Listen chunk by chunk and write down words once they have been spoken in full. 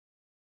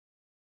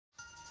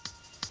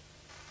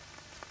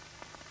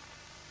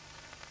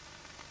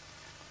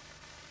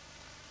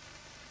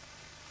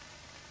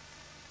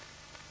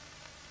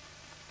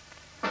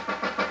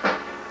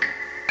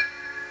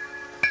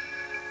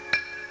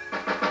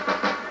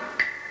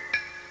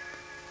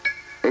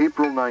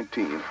April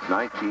 19,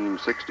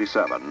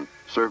 1967,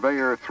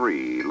 Surveyor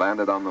 3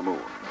 landed on the moon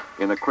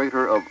in a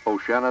crater of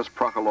Oceanus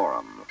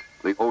Procellarum,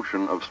 the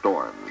ocean of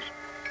storms.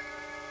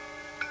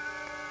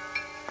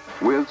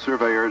 With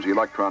Surveyor's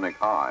electronic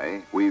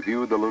eye, we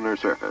viewed the lunar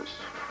surface.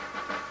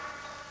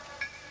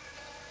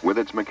 With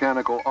its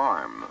mechanical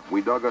arm,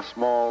 we dug a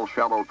small,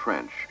 shallow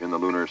trench in the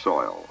lunar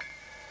soil.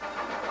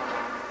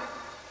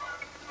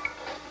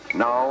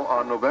 Now,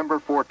 on November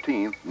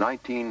 14,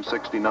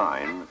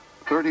 1969,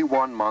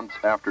 31 months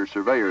after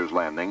Surveyor's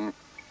landing,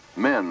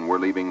 men were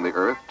leaving the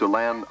Earth to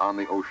land on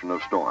the ocean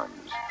of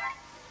storms.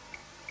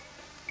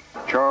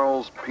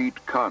 Charles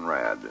Pete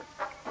Conrad,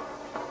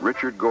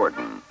 Richard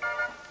Gordon,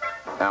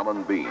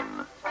 Alan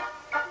Bean,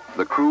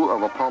 the crew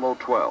of Apollo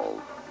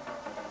 12,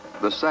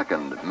 the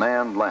second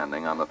manned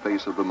landing on the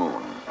face of the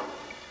moon.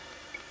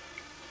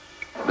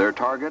 Their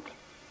target?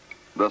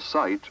 The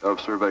site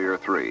of Surveyor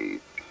 3.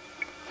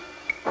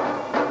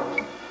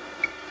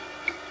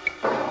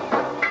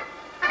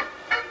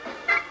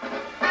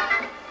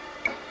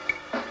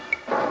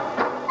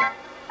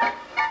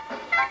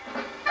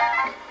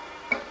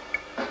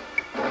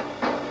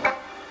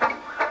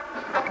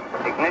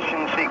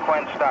 Ignition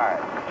sequence start.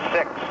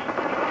 6,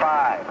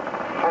 5,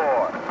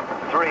 4,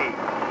 3,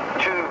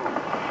 2,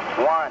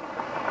 1,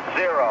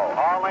 0.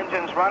 All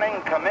engines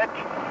running. Commit.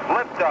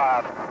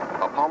 Liftoff.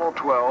 Apollo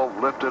 12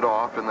 lifted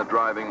off in the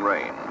driving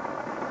rain.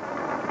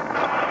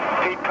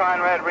 Pete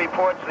Conrad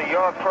reports that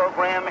your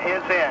program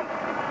is in.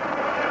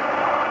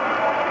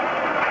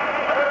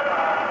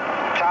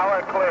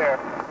 Tower clear.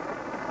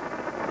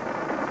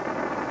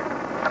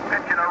 The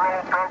pitch and a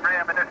roll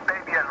program in this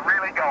baby is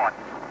really going.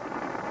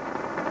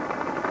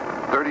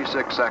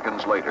 36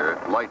 seconds later,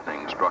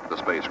 lightning struck the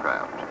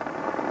spacecraft.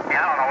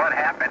 Yeah, I don't know what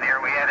happened here.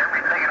 We had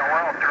everything in the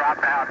world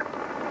drop out.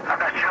 I'm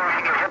not sure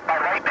we get hit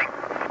by lightning.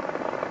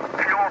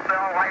 Fuel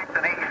cell lights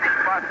and AC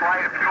bus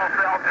light, fuel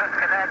cell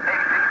disconnect,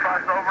 AC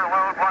bus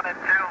overload 1 and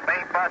 2,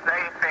 main bus A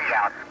and B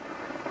out.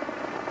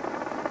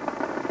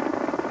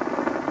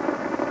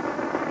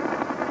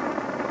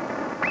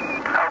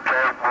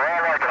 Okay, we're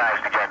all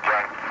organized again,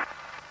 Jay.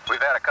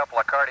 We've had a couple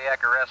of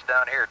cardiac arrests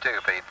down here too,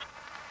 Pete.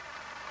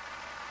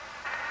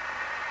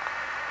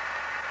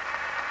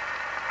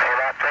 Hey,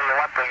 I'll tell you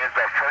one thing, it's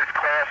a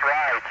first-class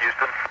ride,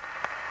 Houston.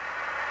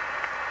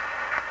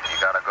 You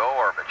gotta go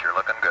orbit, you're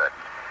looking good.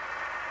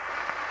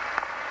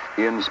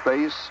 In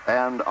space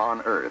and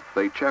on Earth,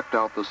 they checked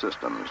out the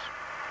systems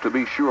to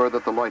be sure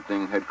that the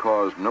lightning had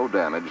caused no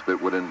damage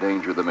that would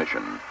endanger the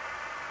mission.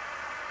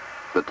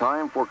 The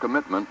time for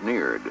commitment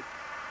neared,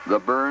 the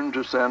burn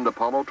to send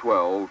Apollo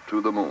 12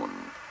 to the moon.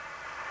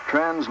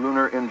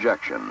 Translunar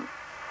injection,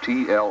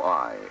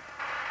 TLI.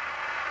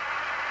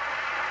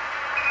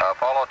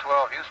 Apollo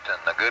 12 Houston,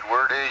 the good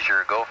word is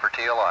your go for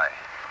TLI.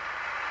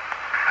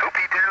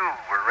 Hoopy-doo,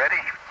 we're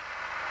ready.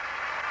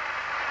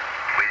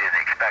 We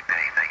didn't expect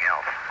anything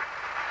else.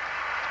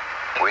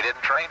 We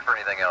didn't train for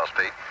anything else,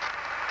 Pete.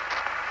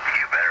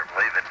 You better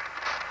believe it.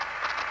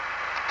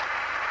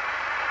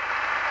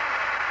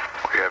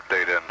 We have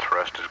data and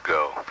thrusters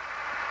go.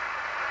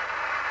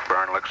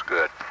 Burn looks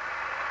good.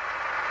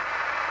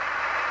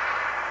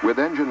 With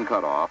engine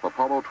cut off,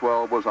 Apollo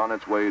 12 was on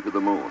its way to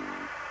the moon.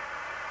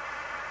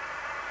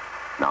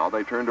 Now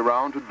they turned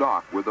around to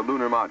dock with the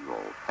lunar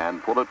module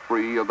and pull it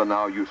free of the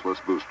now useless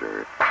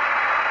booster.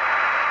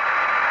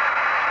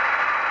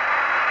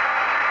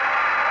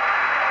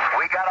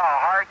 We got a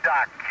hard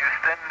dock,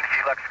 Houston.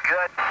 She looks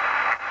good.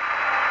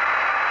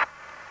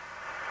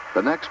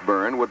 The next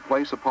burn would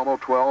place Apollo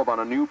 12 on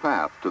a new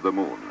path to the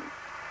moon.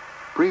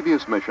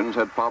 Previous missions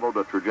had followed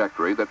a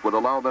trajectory that would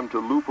allow them to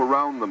loop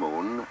around the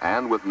moon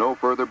and with no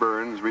further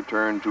burns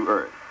return to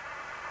Earth.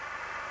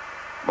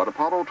 But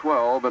Apollo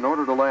 12, in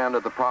order to land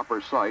at the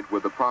proper site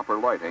with the proper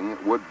lighting,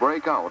 would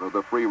break out of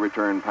the free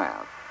return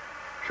path.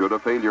 Should a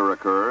failure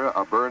occur,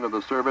 a burn of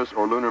the service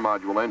or lunar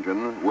module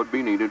engine would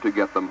be needed to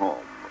get them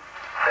home.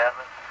 7,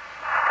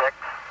 6,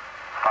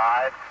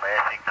 5,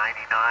 landing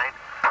 99,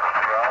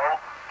 0,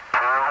 2,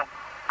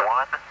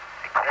 1,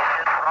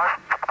 ignition, thrust,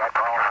 that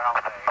ball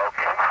valve,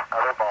 okay,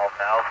 other ball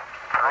valve,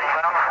 3,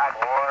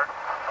 4,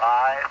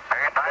 5,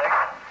 6,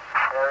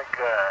 very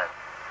good.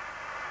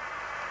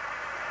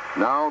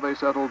 Now they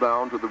settle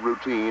down to the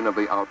routine of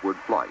the outward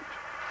flight.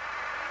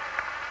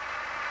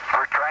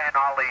 We're trying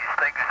all these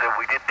things that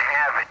we didn't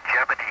have in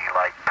Gemini,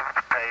 like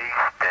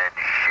toothpaste and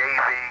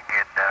shaving,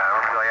 and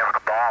we're really having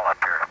a ball up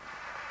here.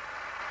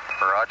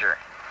 Roger.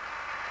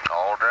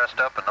 All dressed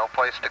up and no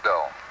place to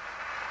go.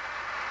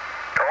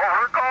 Oh,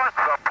 we're going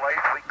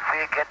someplace. We can see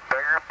it getting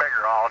bigger and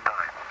bigger all the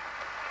time.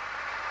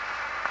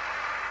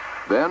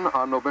 Then,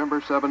 on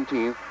November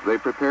 17th, they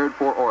prepared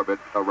for orbit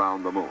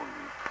around the moon.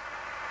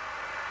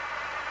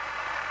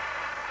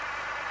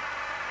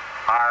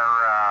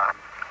 Our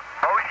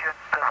motion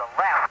to the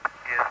left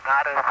is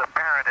not as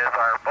apparent as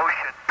our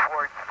motion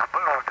towards the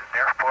moon, and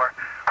therefore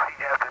we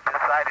have the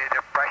decided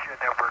impression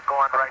that we're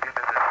going right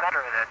into the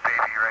center of that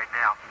baby right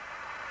now.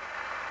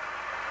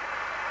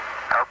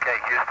 Okay,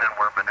 Houston,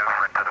 we're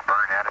maneuvering to the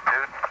burn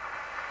attitude.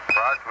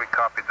 Raj, we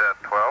copied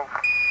that 12.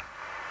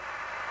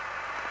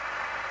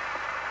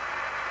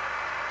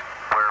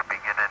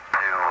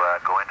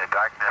 the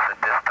darkness at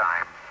this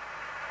time.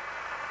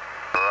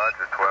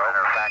 Roger, 12. Matter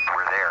of fact,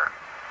 we're there.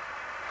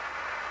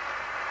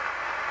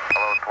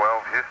 Hello,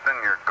 12. Houston,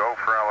 you're go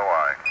for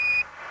LOI.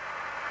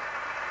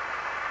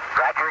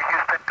 Roger,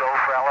 Houston, go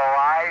for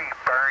LOI.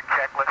 Burn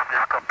checklist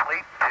is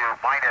complete to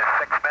minus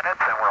 6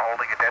 minutes, and we're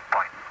holding a dead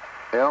point.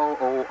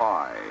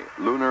 LOI,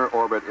 Lunar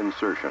Orbit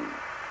Insertion,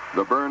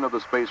 the burn of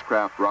the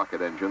spacecraft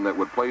rocket engine that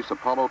would place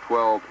Apollo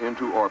 12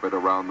 into orbit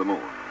around the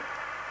moon.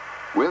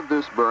 With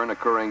this burn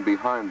occurring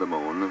behind the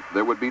moon,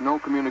 there would be no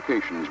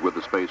communications with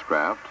the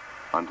spacecraft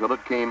until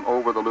it came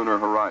over the lunar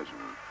horizon.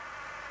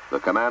 The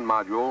command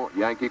module,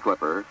 Yankee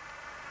Clipper,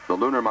 the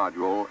lunar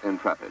module,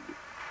 Intrepid.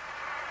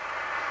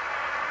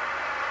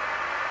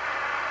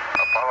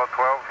 Apollo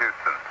 12,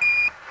 Houston.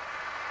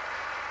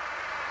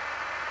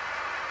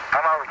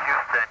 Hello,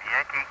 Houston.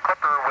 Yankee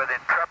Clipper with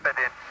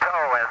Intrepid in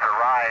tow has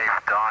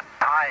arrived on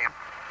time.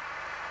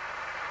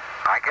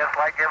 I guess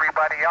like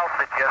everybody else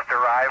that just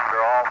arrived,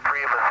 all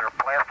three of us are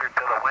plastered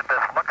to the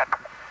windows looking.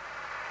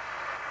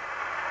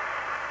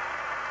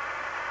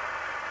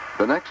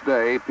 The next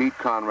day, Pete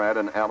Conrad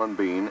and Alan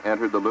Bean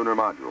entered the lunar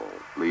module,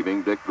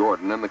 leaving Dick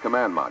Gordon in the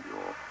command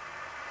module.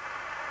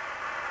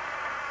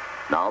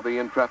 Now the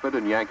Intrepid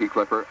and Yankee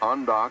Clipper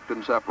undocked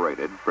and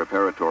separated,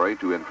 preparatory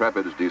to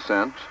Intrepid's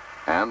descent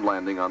and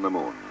landing on the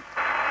moon.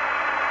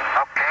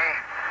 Okay,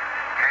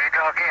 here you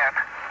go again.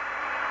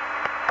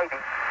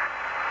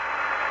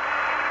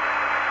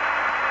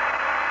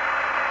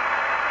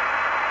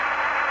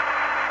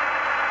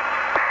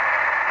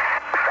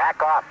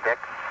 Back off, Dick.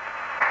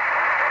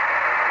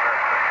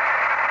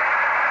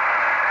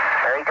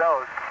 There he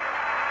goes.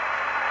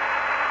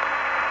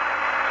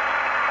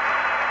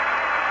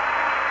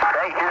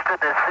 Hey, Houston,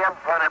 the sim's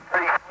running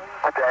pretty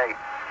smooth today.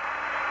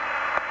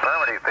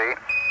 Affirmative, Pete.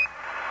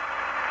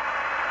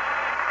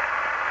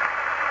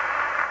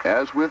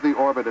 As with the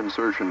orbit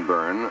insertion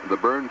burn, the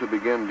burn to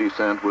begin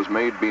descent was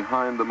made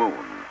behind the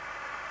moon.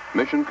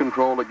 Mission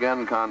Control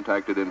again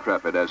contacted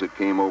Intrepid as it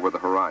came over the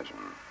horizon.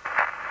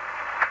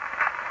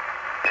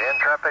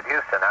 Intrepid,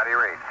 Houston, how do you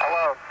read?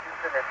 Hello,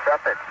 Houston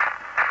Intrepid.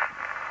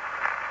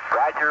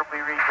 Roger, we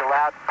read you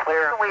loud and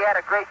clear. We had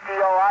a great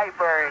DOI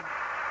burn.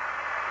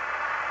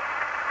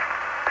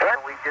 And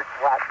we just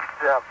watched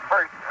the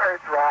first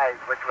Earthrise,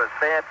 which was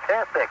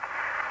fantastic.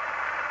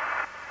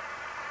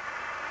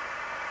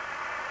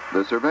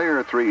 The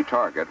Surveyor 3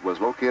 target was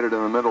located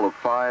in the middle of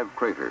 5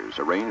 craters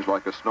arranged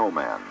like a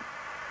snowman.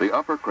 The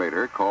upper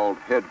crater, called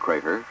Head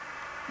Crater,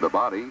 the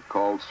body,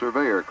 called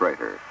Surveyor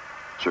Crater.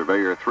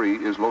 Surveyor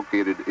 3 is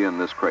located in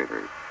this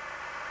crater.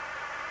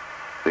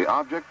 The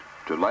object,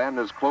 to land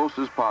as close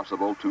as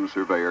possible to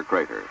Surveyor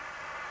Crater.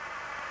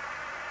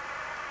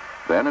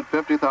 Then at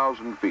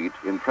 50,000 feet,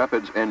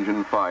 Intrepid's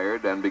engine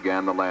fired and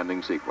began the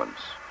landing sequence.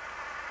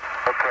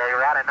 Okay,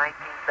 we're out of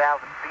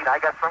 19,000 feet. I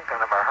got some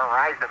kind of a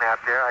horizon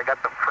out there. I got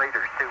some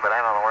craters too, but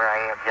I don't know where I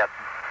am yet.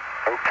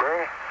 Okay.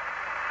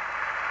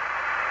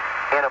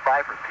 And a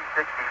Viper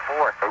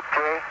P-64.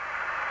 Okay.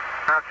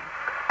 I'm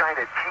trying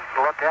to cheat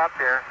and look out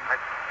there. I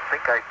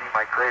think I see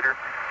my crater.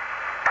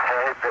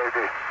 Hey,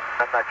 baby.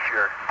 I'm not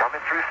sure.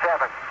 Coming through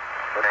 7.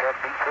 What's that?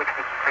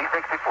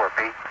 P-64,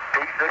 Pete.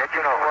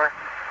 P-64.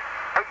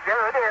 Hey,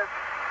 there it is.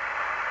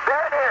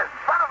 There it is.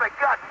 Son of a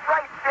gun.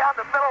 Right down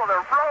the middle of the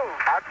road.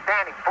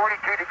 Outstanding.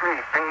 42 degrees,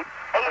 Pete.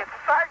 Hey, it's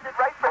started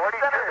right from the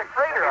center of the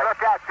crater.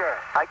 Look out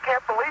there. I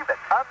can't believe it.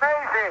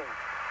 Amazing.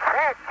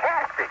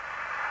 Fantastic.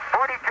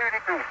 42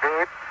 degrees,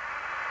 babe.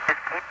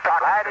 Just keep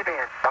talking. Slide it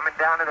in. Coming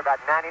down at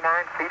about 99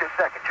 feet a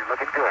second. You're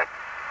looking good.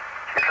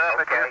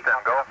 Intrepid,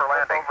 Houston, go for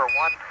landing. Over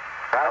 1.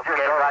 Roger,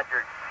 okay,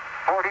 Roger.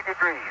 40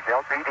 degrees,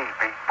 LPD,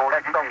 Pete. 40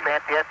 That's degrees. So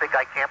fantastic,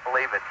 I can't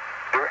believe it.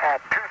 You're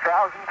at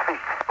 2,000 feet.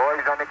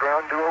 Boys on the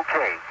ground do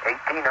okay.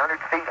 1,800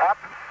 feet up,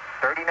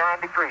 39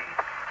 degrees.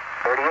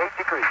 38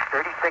 degrees,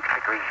 36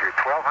 degrees. You're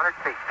 1,200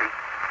 feet, Pete.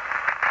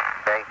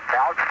 Okay,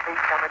 1,000 feet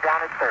coming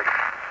down at 30.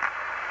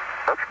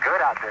 Looks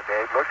good out there,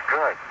 babe. Looks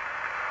good.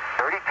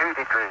 32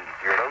 degrees.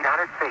 You're at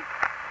 800 feet.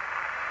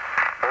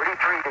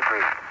 33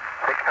 degrees.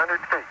 600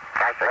 feet.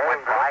 Gosh, I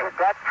went by. Look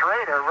at that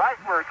crater right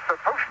where it's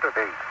supposed to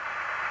be.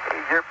 Hey,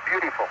 you're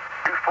beautiful.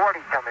 240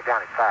 coming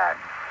down at 5.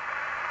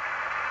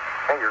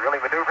 Hey, you're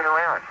really maneuvering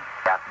around.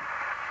 Yeah.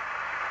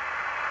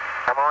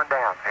 Come on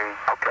down, Pete.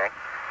 Okay.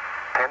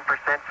 10%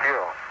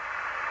 fuel.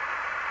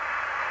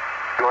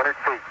 200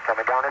 feet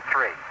coming down at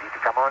 3. Need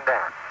to come on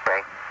down. Okay.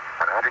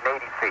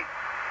 180 feet.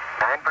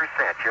 9%.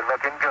 You're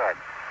looking good.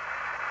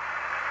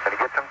 Gonna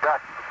get some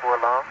dust before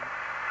long.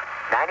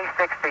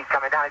 96 feet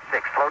coming down at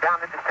 6. Slow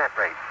down the descent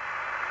rate.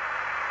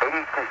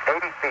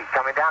 80 feet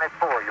coming down at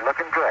 4. You're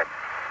looking good.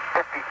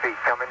 50 feet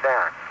coming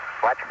down.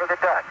 Watch for the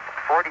dust.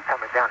 40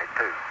 coming down at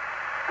 2.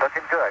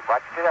 Looking good.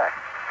 Watch the dust.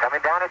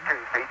 Coming down at 2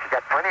 feet. You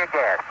got plenty of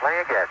gas. Plenty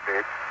of gas,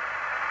 dude.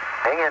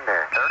 Hang in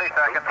there. 30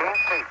 seconds. 18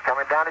 feet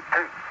coming down at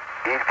 2.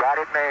 He's got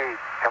it made.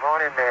 Come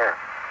on in there.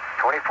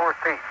 24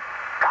 feet.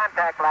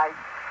 Contact light.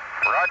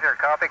 Roger,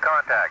 copy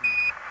contact.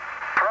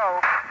 Pro.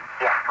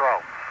 Yeah, pro.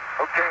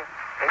 Okay.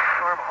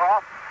 Storm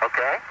off.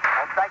 Okay.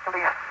 On cycle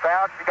these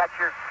valves, you got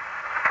your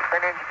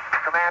spin engine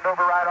command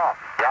override off.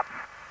 Yep.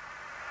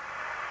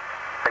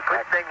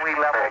 Good thing we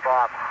leveled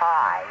off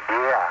high.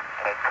 Yeah.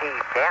 And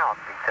came down,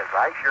 because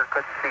I sure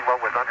couldn't see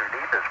what was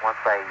underneath us once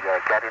I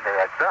got into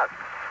that dust.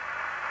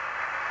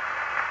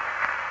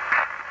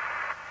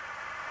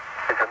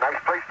 It's a nice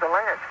place to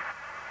land.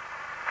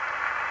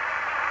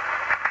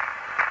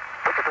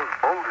 Look at those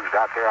boulders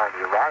out there on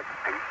the horizon,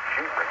 Pete.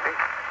 Gee, me.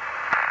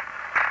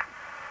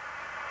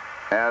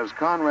 As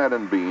Conrad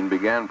and Bean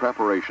began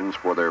preparations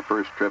for their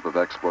first trip of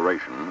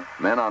exploration,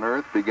 men on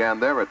Earth began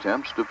their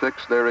attempts to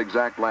fix their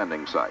exact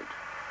landing site.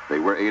 They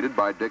were aided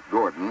by Dick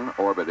Gordon,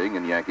 orbiting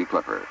in Yankee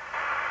Clipper.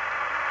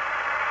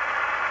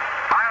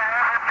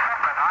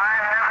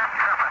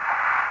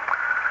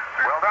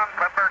 Well done,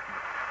 Clipper.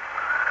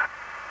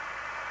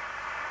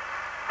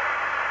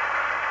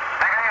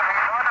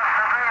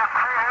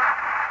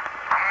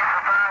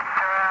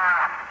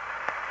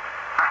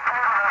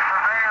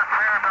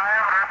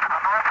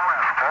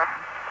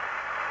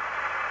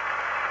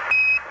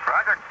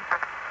 Roger.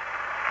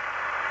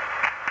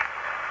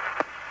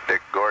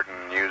 Dick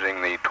Gordon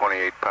using the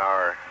 28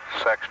 power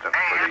sextant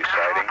for these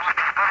sightings.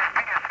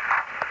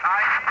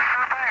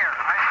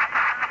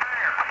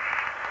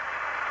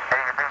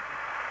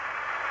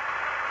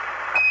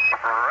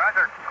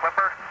 Roger,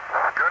 Clipper.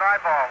 Good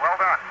eyeball. Well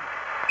done.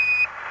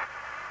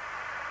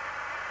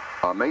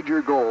 A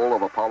major goal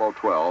of Apollo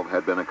 12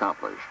 had been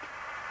accomplished.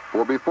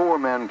 For before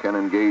men can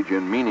engage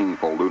in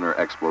meaningful lunar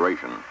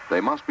exploration,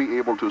 they must be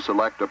able to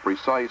select a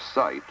precise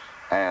site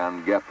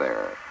and get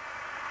there.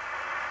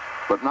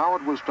 But now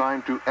it was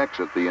time to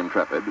exit the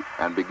Intrepid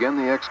and begin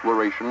the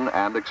exploration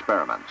and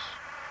experiments.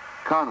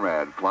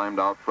 Conrad climbed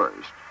out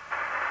first.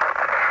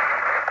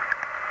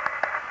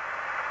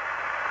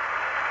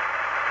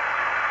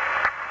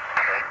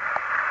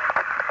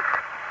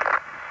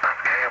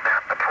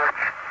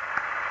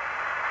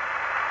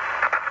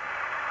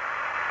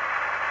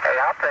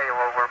 I'll tell you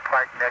what we're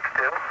parked next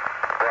to.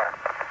 Yeah.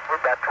 We're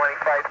about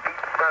 25 feet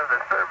in front of the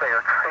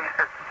surveyor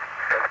crater.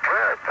 That's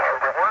good. That's where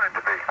we wanted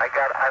to be. I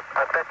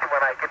bet you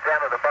when I get down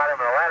to the bottom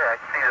of the ladder, I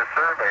can see the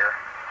surveyor.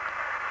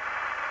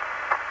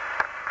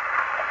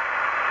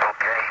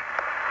 Okay.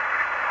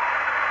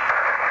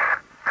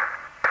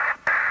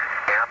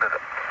 Down to the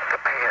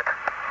pad.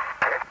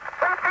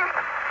 Okay.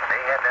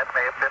 Man, that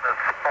may have been a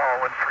small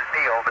one for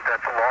Neil, but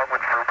that's a long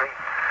one for me.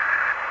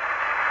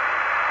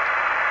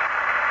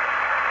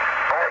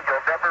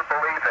 You'll never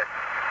believe it.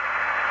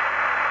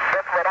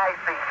 That's what I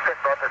see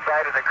sitting on the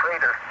side of the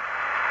crater.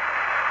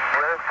 The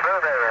old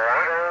surveyor, huh?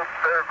 The old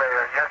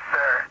surveyor, yes,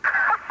 sir.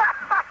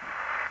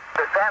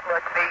 Does that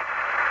look neat?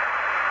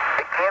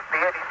 It can't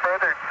be any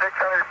further than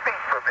 600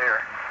 feet from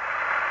here.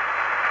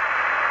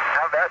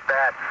 How about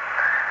that?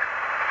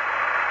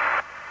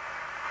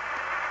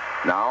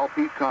 Now,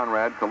 Pete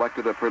Conrad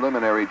collected a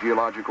preliminary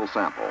geological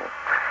sample.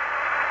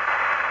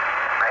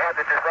 I had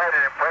the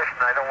decided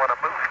impression I don't want to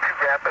move too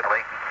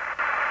rapidly.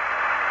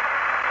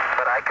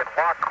 But I can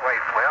walk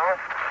quite well.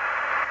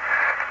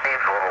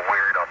 Seems a little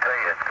weird, I'll tell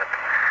you.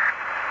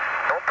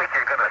 Don't think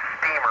you're going to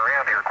steam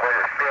around here quite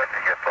as fast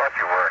as you thought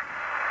you were.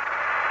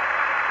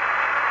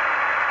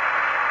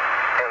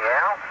 Hey,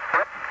 Al,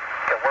 you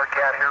can work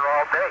out here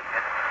all day.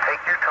 Just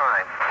take your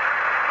time.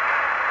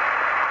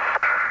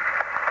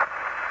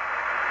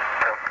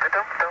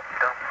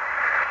 Dum-da-dum-dum-dum.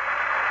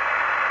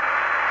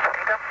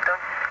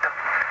 Dum-dum-dum-dum.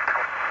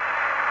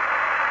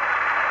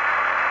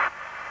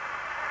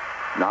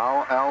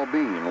 Now, Al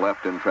Bean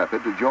left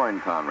Intrepid to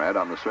join Conrad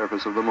on the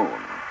surface of the moon.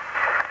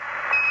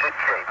 Good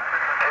shape.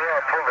 Okay,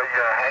 I'll pull the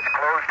hatch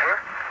closed here.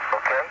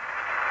 Okay.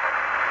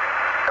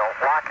 Don't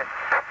lock it.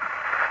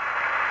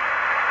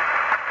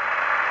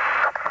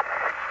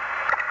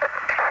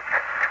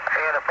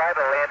 And if I'd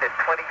have landed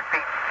 20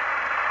 feet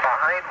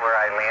behind where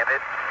I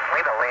landed,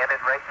 we'd have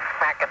landed right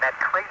smack in that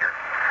crater.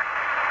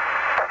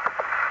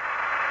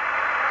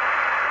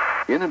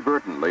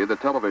 Inadvertently, the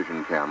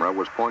television camera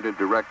was pointed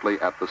directly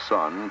at the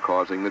sun,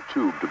 causing the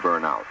tube to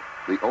burn out,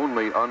 the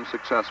only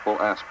unsuccessful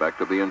aspect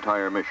of the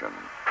entire mission.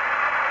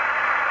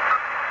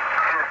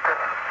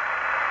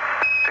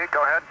 Pete,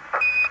 go ahead.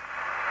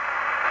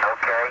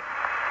 Okay.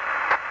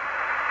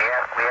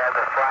 Yeah, we have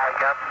the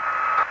flag up.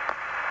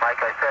 Like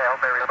I say, I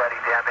hope everybody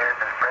down there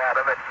is proud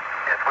of it.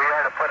 If we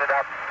are to put it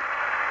up.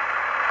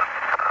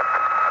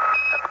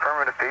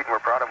 Affirmative, Pete.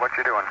 We're proud of what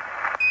you're doing.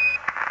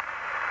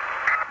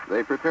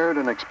 They prepared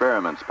an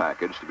experiments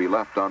package to be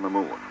left on the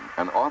moon,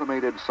 an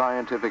automated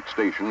scientific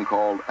station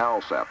called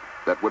ALSEP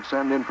that would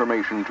send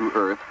information to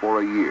Earth for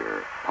a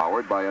year,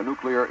 powered by a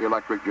nuclear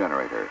electric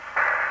generator.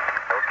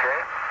 Okay.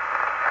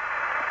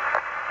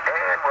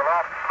 And we'll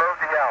offload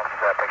the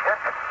ALSEP, I guess.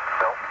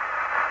 No.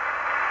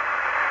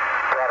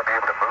 We ought to be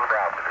able to move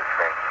out with this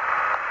thing.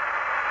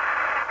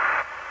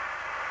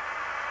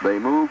 They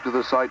moved to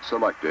the site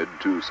selected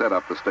to set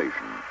up the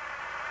station.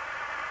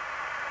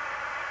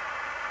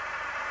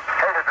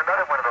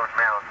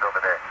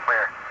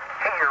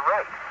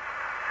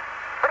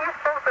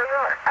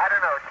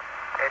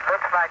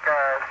 Like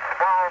a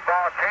small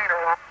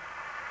volcano.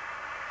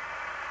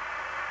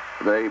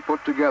 They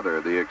put together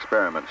the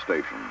experiment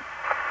station.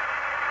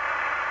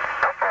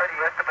 How far do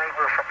you estimate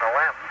we're from the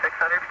lamp?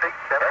 600 feet?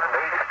 At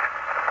least.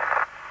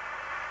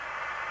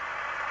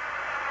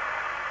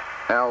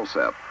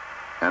 ALSEP,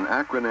 an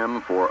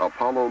acronym for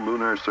Apollo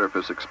Lunar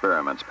Surface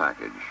Experiments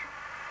Package.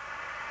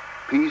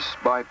 Piece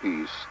by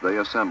piece, they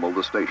assembled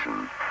the station.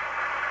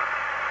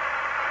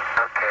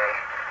 Okay.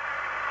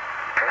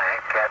 I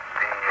got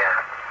the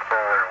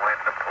solar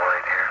wind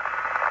deployed here.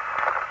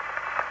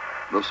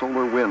 The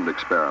solar wind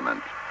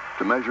experiment,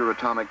 to measure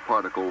atomic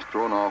particles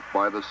thrown off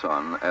by the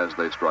sun as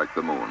they strike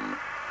the moon.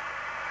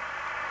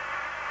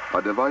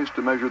 A device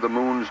to measure the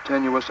moon's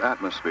tenuous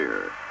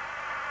atmosphere.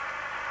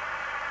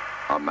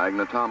 A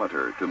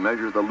magnetometer to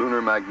measure the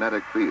lunar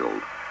magnetic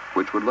field,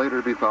 which would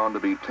later be found to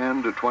be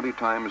 10 to 20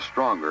 times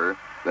stronger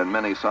than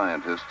many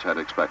scientists had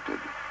expected.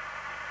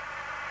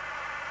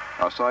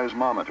 A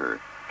seismometer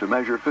to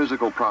measure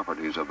physical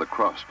properties of the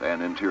crust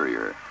and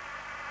interior.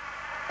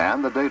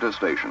 And the data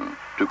station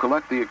to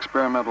collect the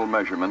experimental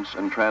measurements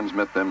and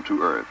transmit them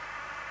to Earth.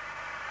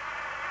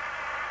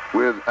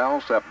 With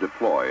ALSEP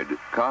deployed,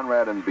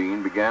 Conrad and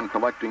Bean began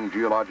collecting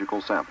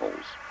geological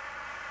samples.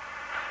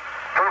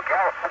 Look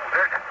out. Oh,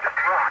 there's a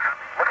rock.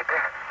 Look at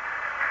that.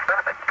 Son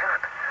of a gun.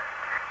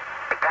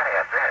 They gotta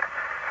have that.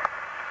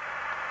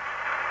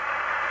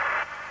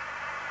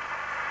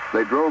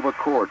 They drove a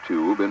core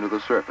tube into the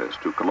surface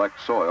to collect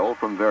soil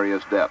from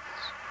various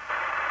depths.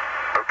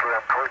 Okay,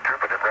 I'm core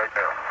tubing it right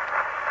now.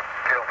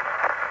 Kill.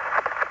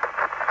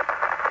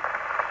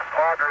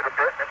 Auger it a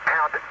bit and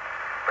pound it.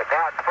 But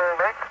now it's full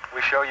length.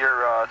 We show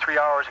you're 3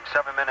 hours and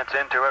 7 minutes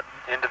into it,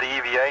 into the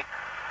EVA.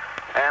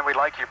 And we'd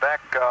like you back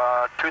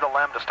to the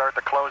LEM to start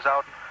the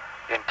closeout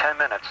in 10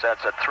 minutes.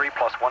 That's at 3 +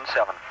 1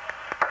 7.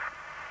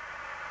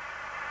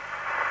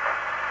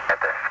 Got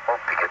the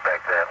smoke to get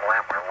back to that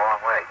LEM. We're a long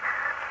way.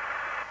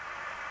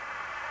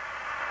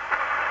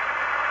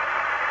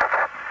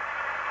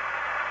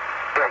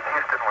 Yeah,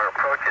 Houston, we're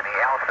approaching the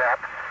ALSEP.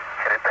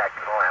 Headed back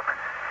to the LEM.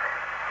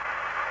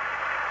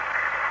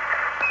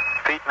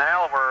 Pete and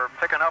Al, we're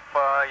picking up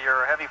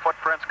your heavy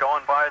footprints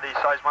going by the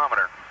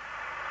seismometer.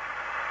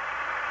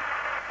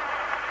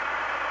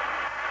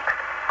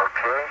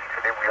 Okay,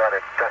 and then we ought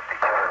to dust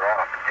each other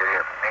off and get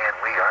here. Man,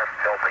 we are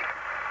filthy.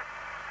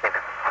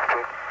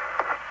 Okay,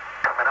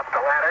 coming up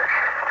the ladder.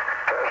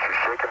 Gosh, you're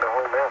shaking the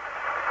whole mill.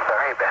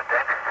 Sorry about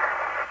that.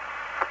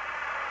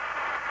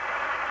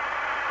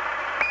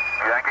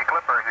 Yankee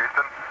Clipper,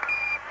 Houston.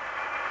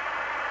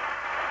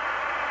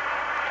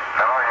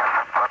 Hello,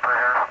 yeah. Clipper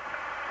here.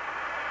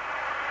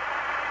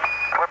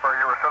 Clipper,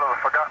 you were sort of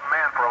the forgotten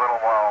man for a little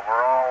while.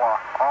 We're all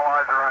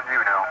eyes are on you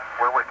now.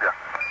 We're with you.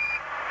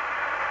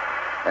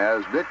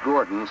 As Dick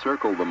Gordon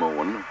circled the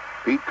moon,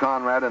 Pete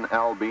Conrad and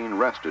Al Bean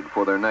rested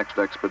for their next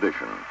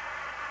expedition.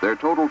 Their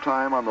total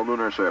time on the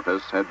lunar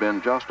surface had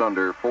been just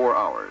under 4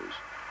 hours.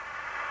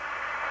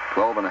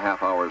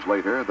 12.5 hours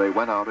later, they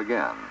went out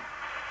again.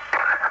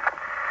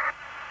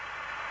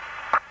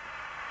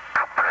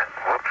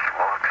 Whoops,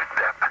 wrong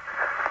step.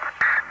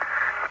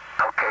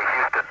 Okay,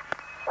 Houston.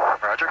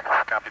 Roger.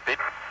 Copy, Pete.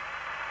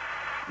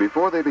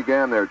 Before they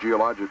began their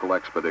geological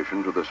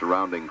expedition to the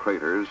surrounding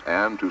craters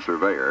and to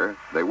Surveyor,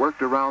 they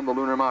worked around the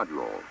lunar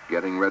module,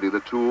 getting ready the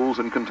tools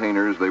and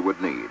containers they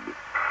would need.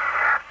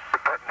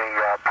 We're putting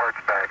the parts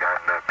bag on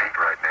Pete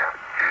right now,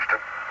 Houston.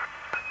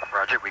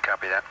 Roger, we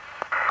copy that.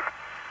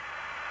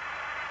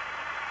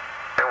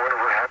 And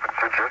whatever happened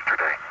since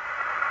yesterday?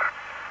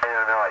 I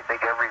don't know. I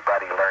think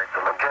everybody learned a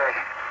little. Okay.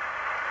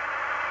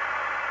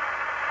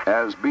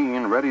 As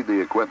Bean readied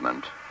the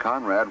equipment,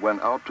 Conrad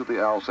went out to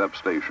the ALSEP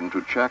station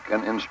to check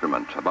an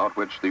instrument about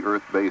which the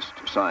Earth-based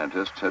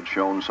scientists had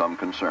shown some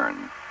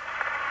concern.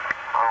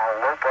 I'll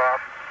loop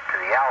off to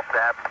the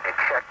ALSEP and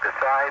check the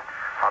size.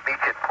 I'll meet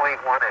you at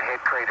point 1 at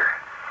head crater.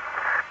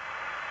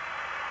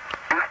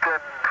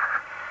 Houston,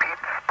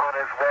 Pete's on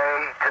his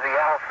way to the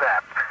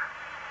ALSEP.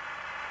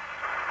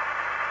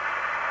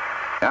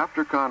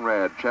 After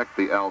Conrad checked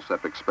the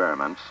ALSEP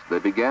experiments, they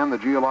began the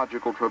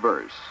geological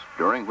traverse,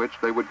 during which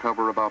they would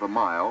cover about a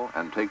mile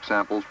and take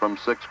samples from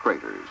 6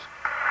 craters.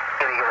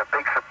 And you get a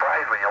big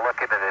surprise when you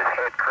look into this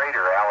head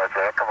crater, Al. It's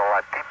a heck of a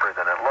lot deeper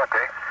than it looked,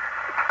 eh?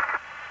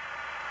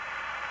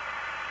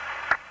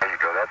 There you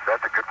go.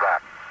 That's a good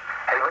rock.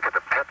 Hey, look at the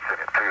pits in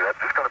it, too. That's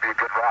just going to be a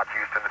good rock,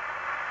 Houston.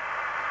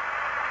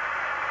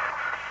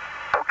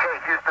 Okay,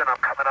 Houston, I'm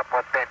coming up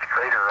on Bench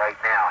Crater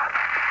right now.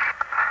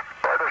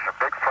 Boy, there's some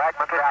big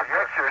fragments out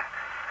here. Pictures.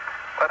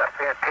 What a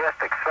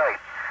fantastic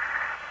sight.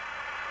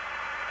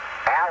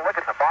 Al, look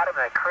at the bottom of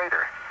that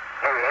crater.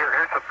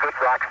 Here's some good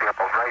rock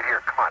samples right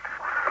here. Come on.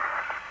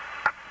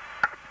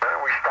 Why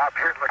don't we stop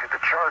here and look at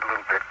the chart a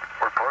little bit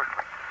more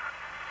closely?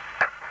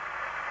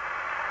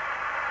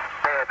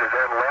 Man, does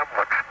that LEM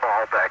look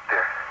small back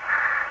there?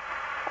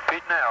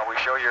 Pete, now we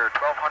show you're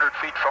 1,200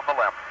 feet from the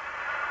LEM.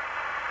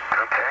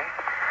 Okay.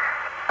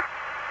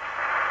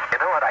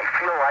 You know what I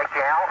feel like,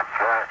 Al?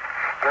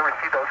 You ever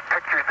see those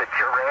pictures of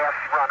giraffes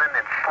running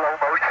in slow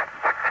motion?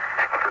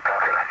 That's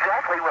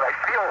exactly what I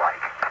feel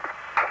like.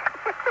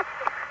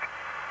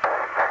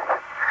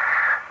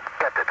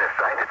 Got the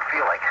decided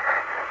feeling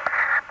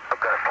I'm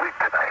going to sleep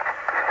tonight.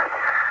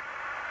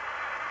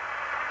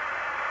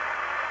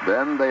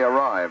 Then they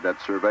arrived at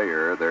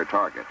Surveyor, their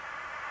target.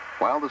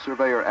 While the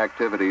surveyor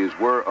activities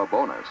were a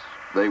bonus,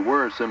 they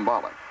were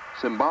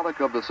symbolic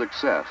of the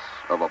success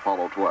of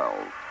Apollo 12.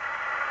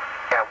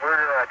 Yeah,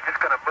 we're just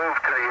going to move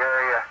to the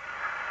area.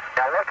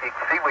 Now look, you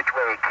can see which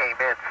way it came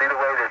in. See the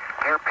way this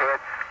gear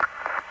pit's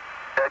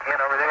dug in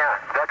over there?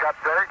 Dug up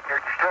dirt, you're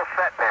still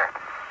sitting there.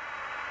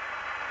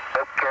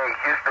 Okay,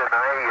 Houston,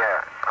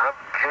 I'm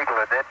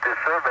jiggling it. The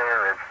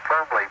surveyor is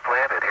firmly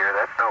planted here.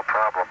 That's no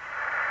problem.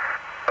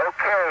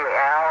 Okay,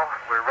 Al,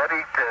 we're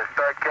ready to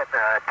start getting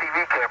a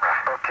TV camera.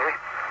 Okay.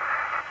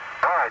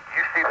 All right,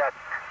 you see that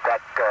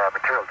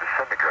material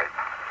disintegrate.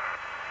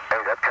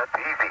 Hey, that cuts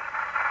easy.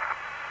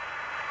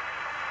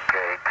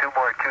 Okay, 2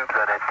 more tubes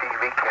on that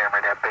TV camera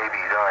and that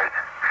baby's ours.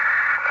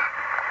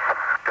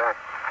 Done.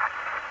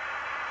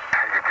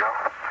 There you go.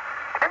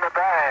 In the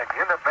bag.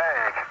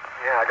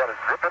 Yeah, I gotta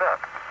zip it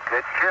up.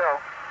 Good show.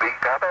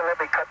 Now let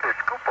me cut this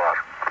scoop off.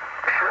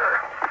 Sure.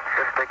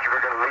 Didn't think you were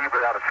gonna leave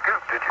without a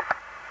scoop, did you?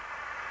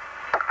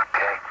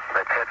 Okay,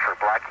 let's head for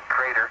Blackie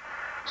Crater.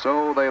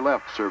 So they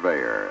left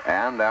Surveyor,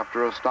 and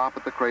after a stop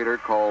at the crater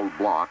called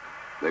Block,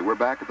 they were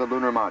back at the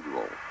lunar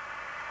module,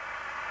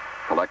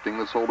 collecting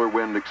the solar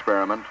wind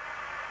experiment,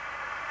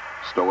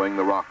 stowing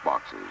the rock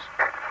boxes.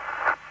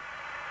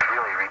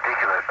 Really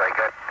ridiculous. I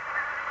got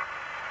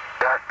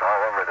dust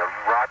all over the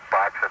rock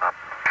box, and I'm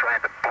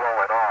trying to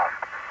blow it off.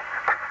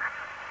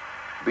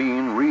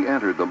 Bean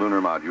re-entered the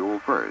lunar module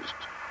first.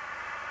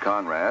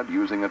 Conrad,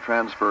 using a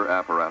transfer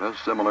apparatus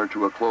similar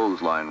to a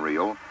clothesline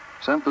reel,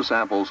 sent the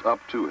samples up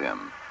to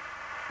him.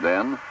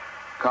 Then,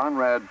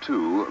 Conrad,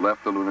 too,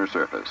 left the lunar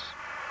surface.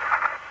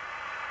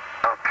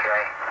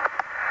 Okay.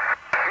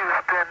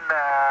 Houston,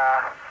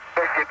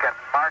 guess you can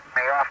mark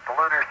me off the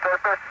lunar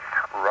surface?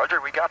 Roger,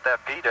 we got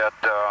that, Pete, at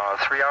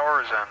 3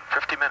 hours and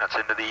 50 minutes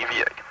into the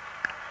EVA.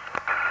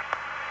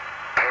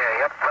 Yeah,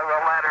 yep, the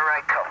ladder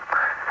I come.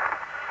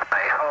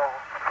 Hi-ho.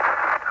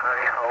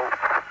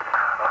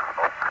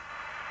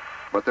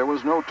 But there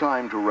was no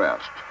time to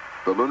rest.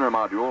 The lunar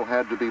module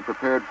had to be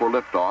prepared for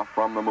liftoff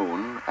from the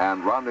moon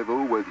and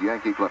rendezvous with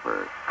Yankee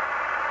Clipper.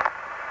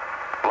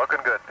 Looking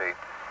good, Pete.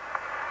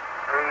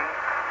 3,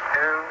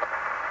 2,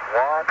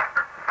 1,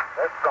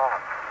 lift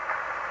off.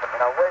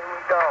 And away we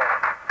go.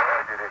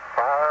 Where did it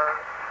fire?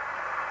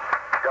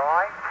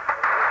 Join?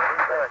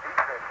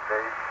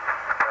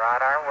 We're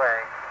on our way.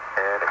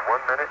 And at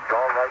 1 minute, go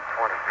right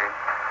 20 feet.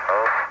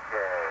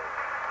 Okay.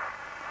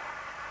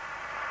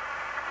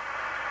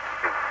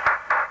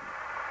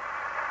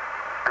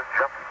 Good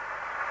jump.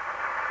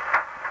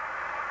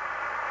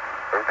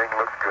 Everything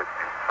looks good.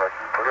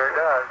 Sure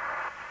does.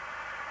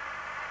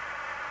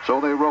 So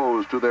they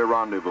rose to their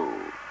rendezvous,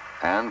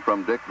 and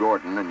from Dick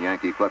Gordon and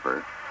Yankee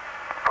Clipper,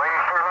 Well, you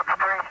sure look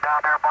strange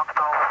down there amongst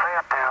all the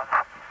sand dunes.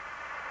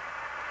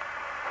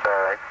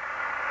 All right.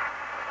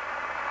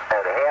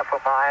 At half a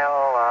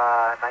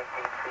mile, 19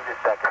 feet a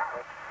second.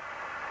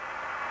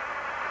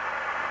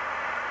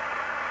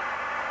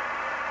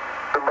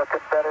 You're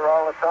looking better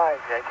all the time,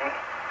 Yankee.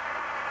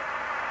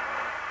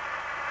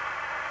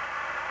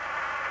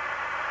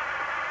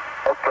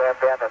 Okay, I'm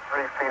down to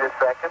 3 feet a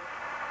second.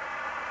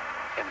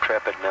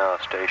 Intrepid now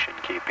station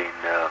keeping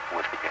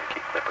with the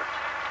Yankee Clipper.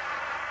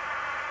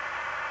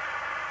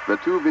 the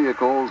two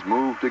vehicles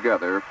moved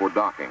together for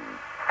docking.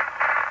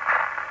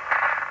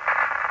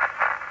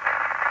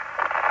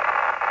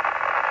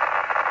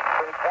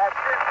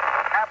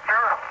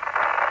 Capture.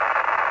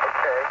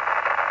 Okay.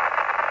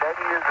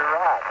 Steady as a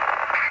rock.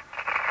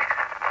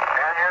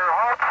 And you're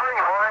all free,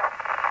 boy.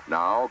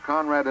 Now,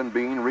 Conrad and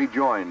Bean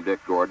rejoined Dick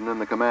Gordon in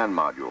the command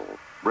module,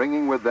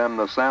 bringing with them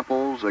the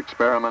samples,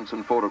 experiments,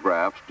 and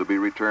photographs to be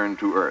returned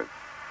to Earth.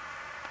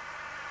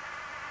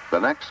 The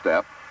next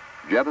step,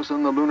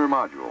 jettison the lunar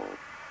module,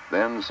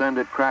 then send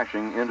it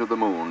crashing into the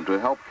moon to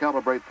help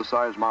calibrate the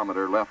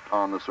seismometer left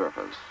on the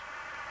surface.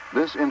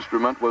 This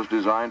instrument was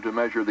designed to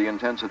measure the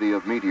intensity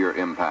of meteor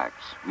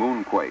impacts,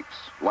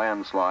 moonquakes,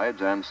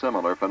 landslides, and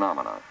similar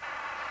phenomena.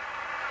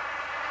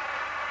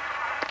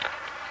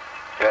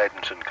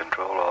 Guidance and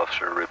control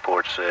officer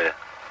reports that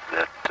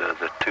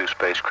the two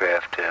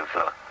spacecraft have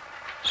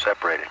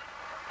separated.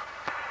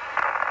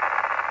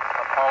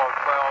 Apollo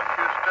 12,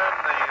 Houston,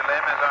 the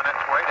LEM is on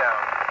its way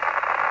down.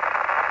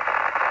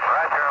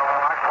 Roger,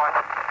 watch one.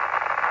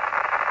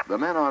 The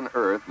men on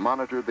Earth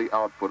monitored the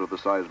output of the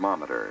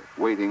seismometer,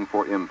 waiting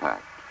for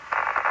impact.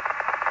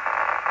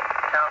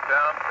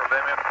 Countdown for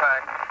LEM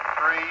impact.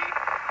 3,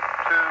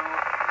 2,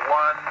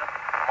 1,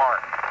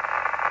 mark.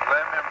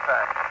 LEM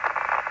impact.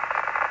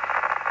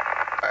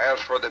 As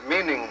for the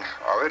meaning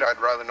of it, I'd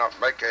rather not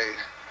make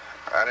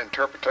an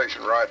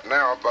interpretation right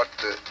now, but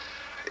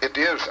it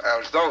is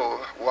as though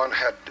one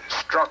had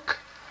struck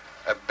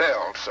a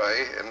bell,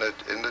 say, in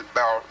the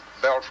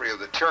belfry of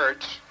the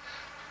church,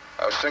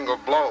 a single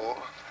blow,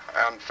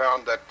 and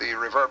found that the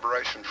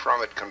reverberation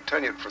from it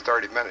continued for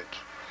 30 minutes.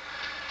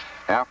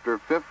 After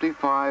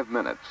 55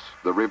 minutes,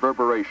 the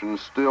reverberation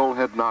still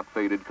had not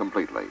faded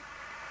completely.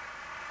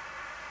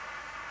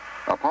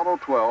 Apollo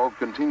 12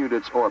 continued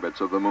its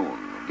orbits of the moon,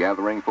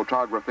 gathering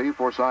photography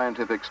for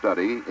scientific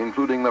study,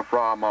 including the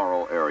Fra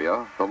Mauro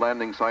area, the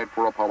landing site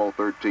for Apollo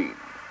 13.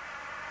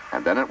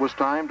 And then it was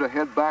time to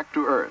head back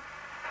to Earth.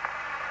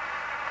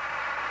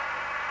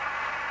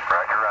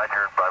 Roger,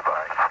 roger.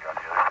 Bye-bye. See you on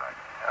the other side.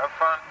 Have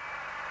fun.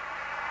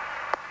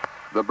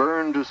 The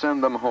burn to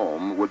send them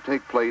home would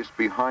take place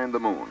behind the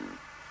moon.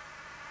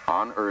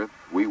 On Earth,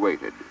 we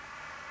waited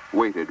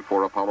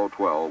for Apollo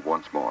 12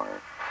 once more.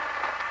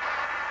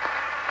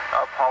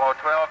 Apollo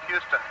 12,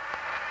 Houston.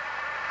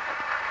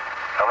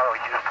 Hello,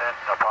 Houston.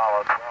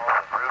 Apollo 12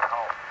 en route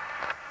home.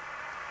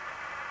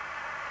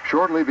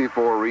 Shortly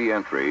before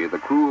re-entry, the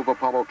crew of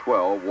Apollo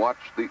 12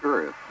 watched the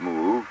Earth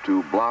move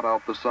to blot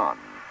out the sun.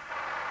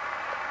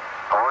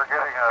 We're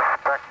getting a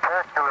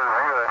spectacular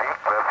view of the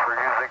eclipse. We're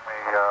using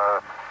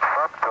the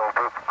sun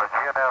filter from the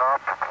GNN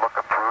optics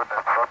looking through it, and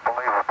it's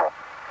unbelievable.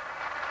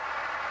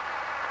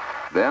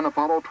 Then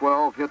Apollo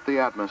 12 hit the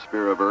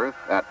atmosphere of Earth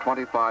at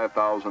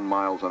 25,000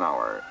 miles an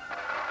hour.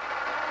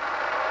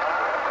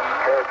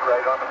 Okay, it's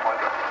right on the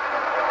money.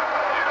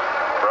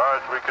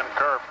 Raj, we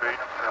concur, Pete.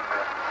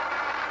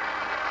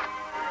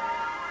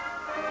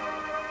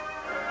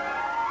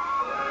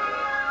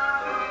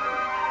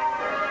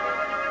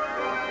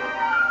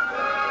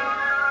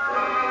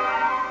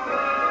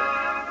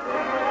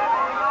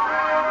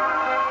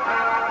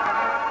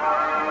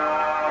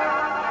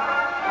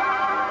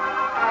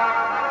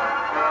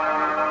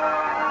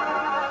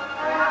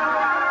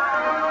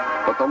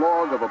 But the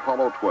log of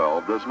Apollo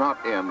 12 does not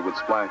end with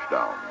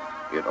splashdown.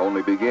 It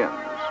only begins. And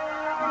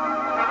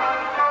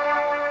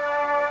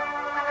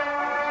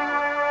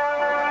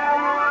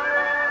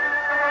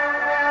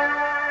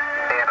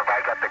if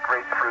I got the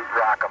grapefruit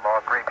rock of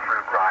all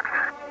grapefruit rocks.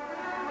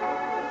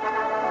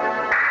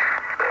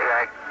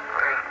 I'm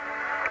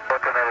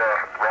looking at a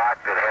rock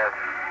that has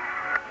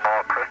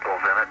all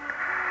crystals in it.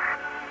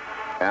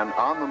 And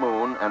on the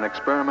moon, an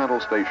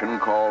experimental station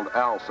called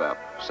ALSEP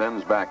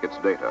sends back its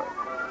data.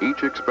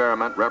 Each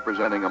experiment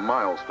representing a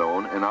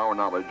milestone in our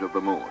knowledge of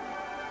the moon.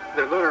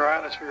 The lunar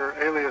ionosphere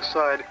alias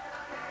side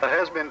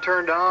has been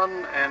turned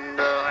on, and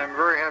I'm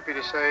very happy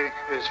to say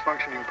is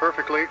functioning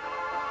perfectly.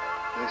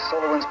 The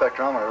solar wind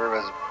spectrometer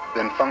has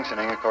been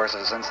functioning, of course,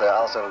 since the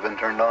ALSEP has been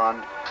turned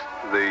on.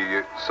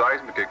 The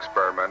seismic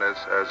experiment,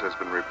 as has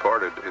been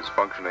reported, is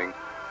functioning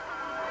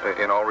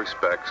in all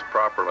respects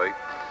properly.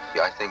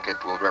 I think it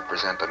will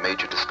represent a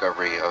major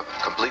discovery of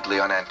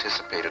completely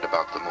unanticipated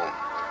about the moon.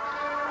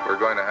 We're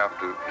going to have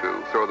to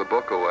throw the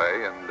book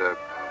away and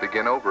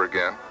begin over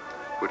again,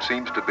 which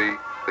seems to be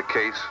the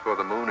case for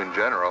the moon in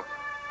general.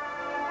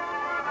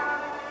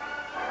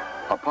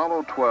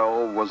 Apollo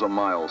 12 was a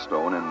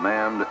milestone in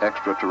manned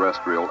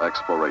extraterrestrial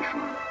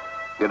exploration.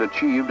 It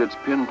achieved its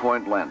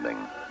pinpoint landing,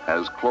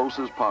 as close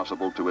as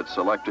possible to its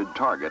selected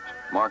target,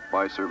 marked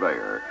by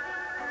Surveyor.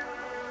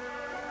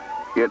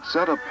 It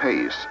set a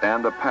pace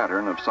and a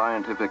pattern of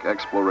scientific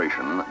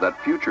exploration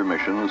that future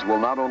missions will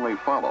not only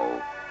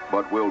follow,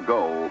 but will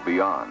go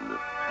beyond.